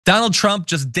Donald Trump,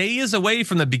 just days away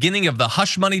from the beginning of the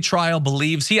hush money trial,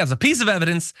 believes he has a piece of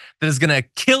evidence that is gonna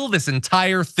kill this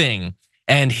entire thing.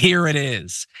 And here it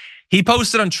is. He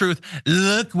posted on Truth,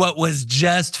 "Look what was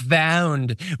just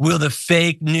found. Will the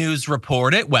fake news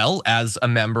report it?" Well, as a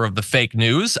member of the fake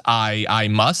news, I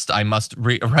must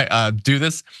do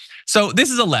this. So this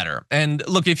is a letter, and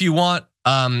look, if you want,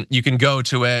 you can go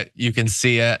to it, you can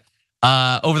see it.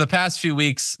 Over the past few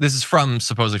weeks, this is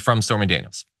supposedly from Stormy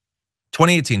Daniels.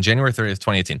 2018, January 30th,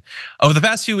 2018. Over the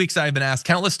past few weeks, I've been asked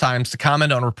countless times to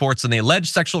comment on reports on the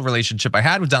alleged sexual relationship I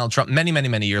had with Donald Trump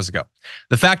many years ago.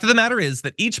 The fact of the matter is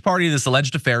that each party to this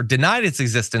alleged affair denied its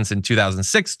existence in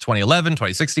 2006, 2011,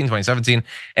 2016, 2017,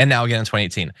 and now again in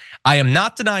 2018. I am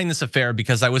not denying this affair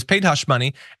because I was paid hush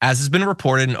money, as has been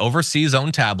reported in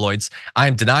overseas-owned tabloids. I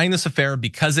am denying this affair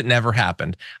because it never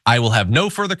happened. I will have no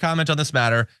further comment on this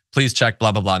matter. Please check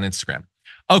blah, blah, blah on Instagram.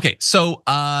 Okay, so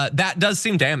that does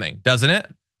seem damning, doesn't it?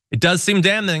 It does seem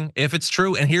damning if it's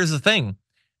true. And here's the thing,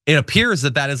 it appears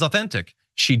that is authentic.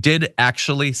 She did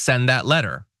actually send that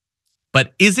letter.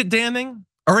 But is it damning?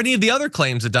 Are any of the other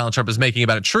claims that Donald Trump is making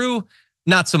about it true?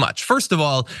 Not so much. First of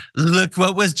all, look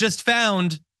what was just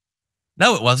found.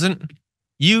 No, it wasn't.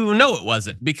 You know it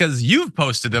wasn't, because you've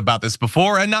posted about this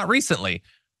before and not recently.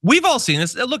 We've all seen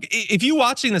this. Look, if you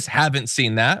watching this haven't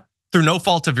seen that, through no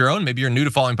fault of your own, maybe you're new to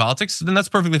following politics, then that's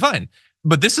perfectly fine.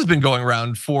 But this has been going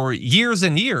around for years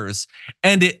and years,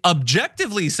 and it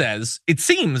objectively says, it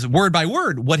seems word by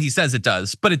word what he says it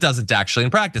does, but it doesn't actually in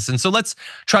practice. And so let's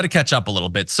try to catch up a little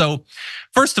bit. So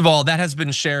first of all, that has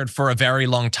been shared for a very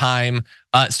long time.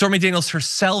 Stormy Daniels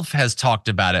herself has talked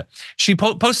about it. She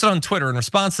posted on Twitter in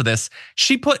response to this.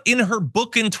 She put in her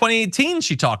book in 2018,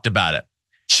 she talked about it.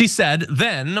 She said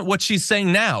then what she's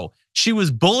saying now. She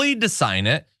was bullied to sign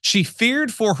it. She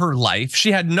feared for her life.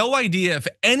 She had no idea if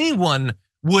anyone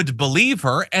would believe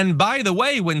her. And by the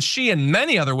way, when she and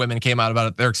many other women came out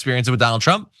about their experience with Donald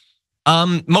Trump,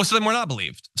 most of them were not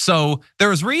believed. So there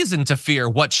was reason to fear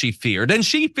what she feared. And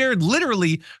she feared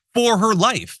literally for her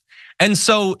life. And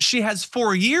so she has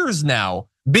for years now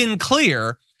been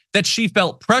clear that she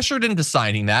felt pressured into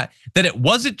signing that it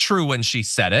wasn't true when she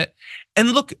said it.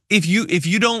 And look, if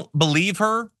you don't believe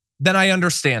her, then I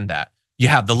understand that. You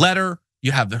have the letter,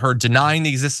 you have her denying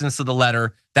the existence of the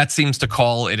letter. That seems to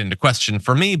call it into question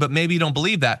for me, but maybe you don't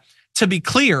believe that. To be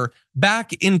clear,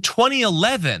 back in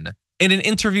 2011, in an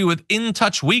interview with In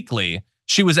Touch Weekly,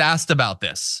 she was asked about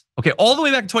this. Okay, all the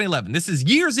way back in 2011. This is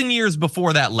years and years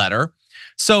before that letter.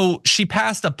 So she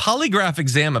passed a polygraph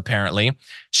exam, apparently.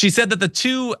 She said that the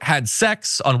two had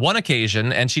sex on one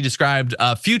occasion, and she described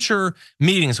future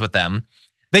meetings with them.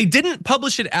 They didn't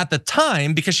publish it at the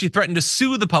time because she threatened to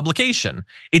sue the publication.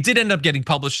 It did end up getting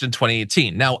published in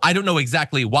 2018. Now, I don't know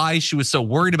exactly why she was so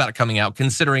worried about it coming out,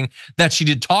 considering that she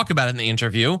did talk about it in the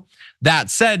interview. That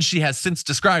said, she has since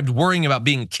described worrying about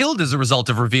being killed as a result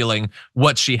of revealing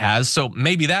what she has. So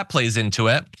maybe that plays into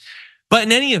it. But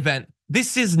in any event,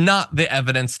 this is not the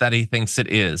evidence that he thinks it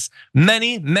is.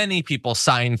 Many people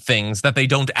sign things that they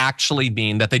don't actually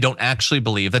mean, that they don't actually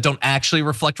believe, that don't actually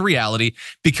reflect reality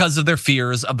because of their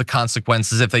fears of the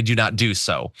consequences if they do not do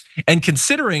so. And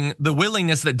considering the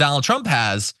willingness that Donald Trump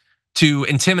has to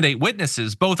intimidate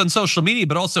witnesses, both on social media,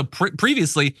 but also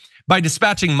previously by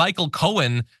dispatching Michael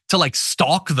Cohen to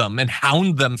stalk them and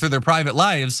hound them through their private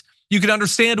lives, you can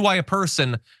understand why a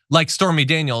person like Stormy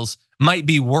Daniels might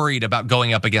be worried about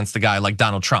going up against a guy like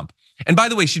Donald Trump. And by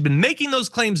the way, she'd been making those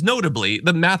claims notably,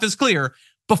 the math is clear,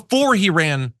 before he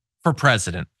ran for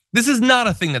president. This is not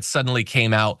a thing that suddenly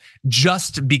came out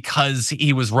just because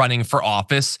he was running for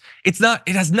office. It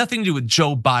has nothing to do with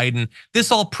Joe Biden.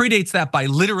 This all predates that by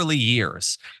literally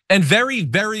years. And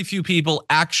very few people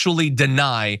actually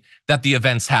deny that the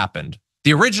events happened.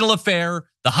 The original affair,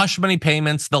 the hush money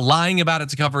payments, the lying about it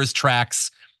to cover his tracks.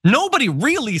 Nobody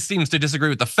really seems to disagree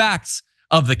with the facts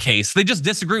of the case. They just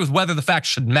disagree with whether the facts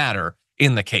should matter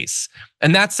in the case.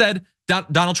 And that said,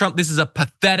 Donald Trump, this is a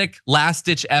pathetic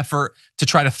last-ditch effort to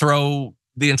try to throw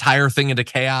the entire thing into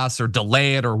chaos or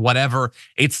delay it or whatever.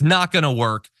 It's not gonna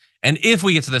work. And if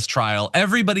we get to this trial,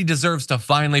 everybody deserves to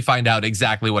finally find out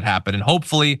exactly what happened. And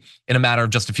hopefully in a matter of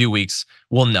just a few weeks,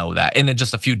 we'll know that. And in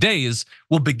just a few days,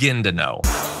 we'll begin to know.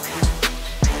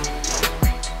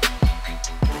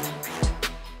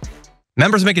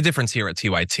 Members make a difference here at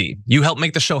TYT. You help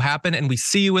make the show happen, and we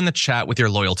see you in the chat with your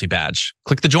loyalty badge.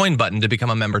 Click the join button to become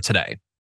a member today.